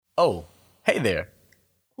Oh, hey there.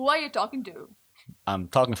 Who are you talking to? I'm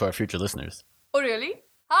talking for our future listeners. Oh, really?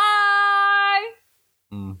 Hi!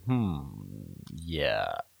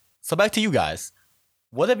 Yeah. So back to you guys.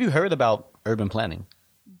 What have you heard about urban planning?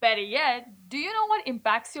 Better yet, do you know what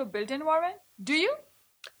impacts your built environment? Do you?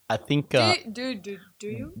 I think, Do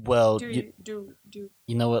you? well, Do you, you? Do.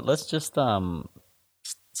 you know what? Let's just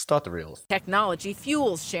start the reels. Technology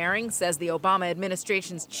fuels sharing, says the Obama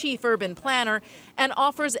administration's chief urban planner, and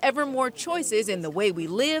offers ever more choices in the way we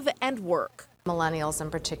live and work. Millennials in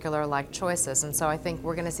particular like choices, and so I think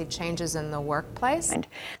we're going to see changes in the workplace. And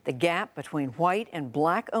the gap between white and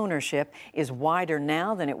black ownership is wider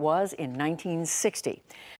now than it was in 1960.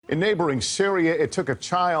 In neighboring Syria, it took a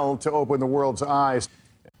child to open the world's eyes.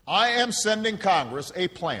 I am sending Congress a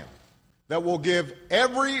plan that will give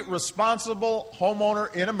every responsible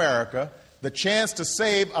homeowner in America the chance to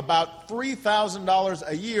save about $3,000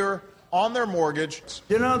 a year on their mortgage.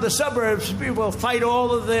 You know, the suburbs, people fight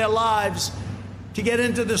all of their lives to get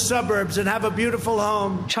into the suburbs and have a beautiful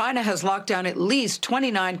home. China has locked down at least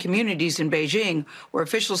 29 communities in Beijing, where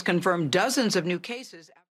officials confirmed dozens of new cases.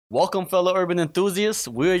 Welcome, fellow urban enthusiasts.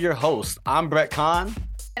 We're your hosts. I'm Brett Kahn.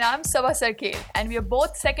 And I'm Sabah Sarkeel, and we are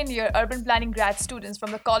both second-year urban planning grad students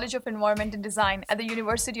from the College of Environment and Design at the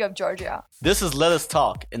University of Georgia. This is Let Us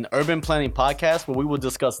Talk, an urban planning podcast where we will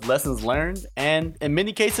discuss lessons learned and, in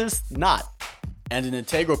many cases, not. And an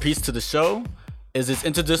integral piece to the show is its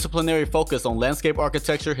interdisciplinary focus on landscape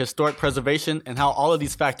architecture, historic preservation, and how all of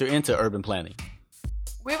these factor into urban planning.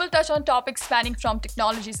 We will touch on topics spanning from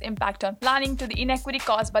technology's impact on planning to the inequity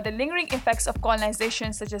caused by the lingering effects of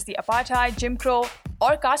colonization, such as the apartheid, Jim Crow,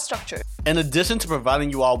 or caste structure. In addition to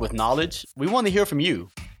providing you all with knowledge, we want to hear from you.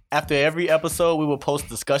 After every episode, we will post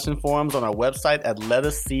discussion forums on our website at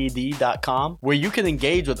letuscd.com, where you can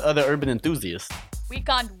engage with other urban enthusiasts. We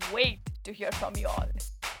can't wait to hear from you all.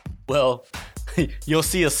 Well, you'll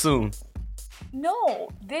see us soon. No,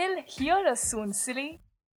 they'll hear us soon, silly.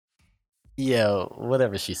 Yeah,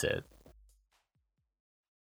 whatever she said.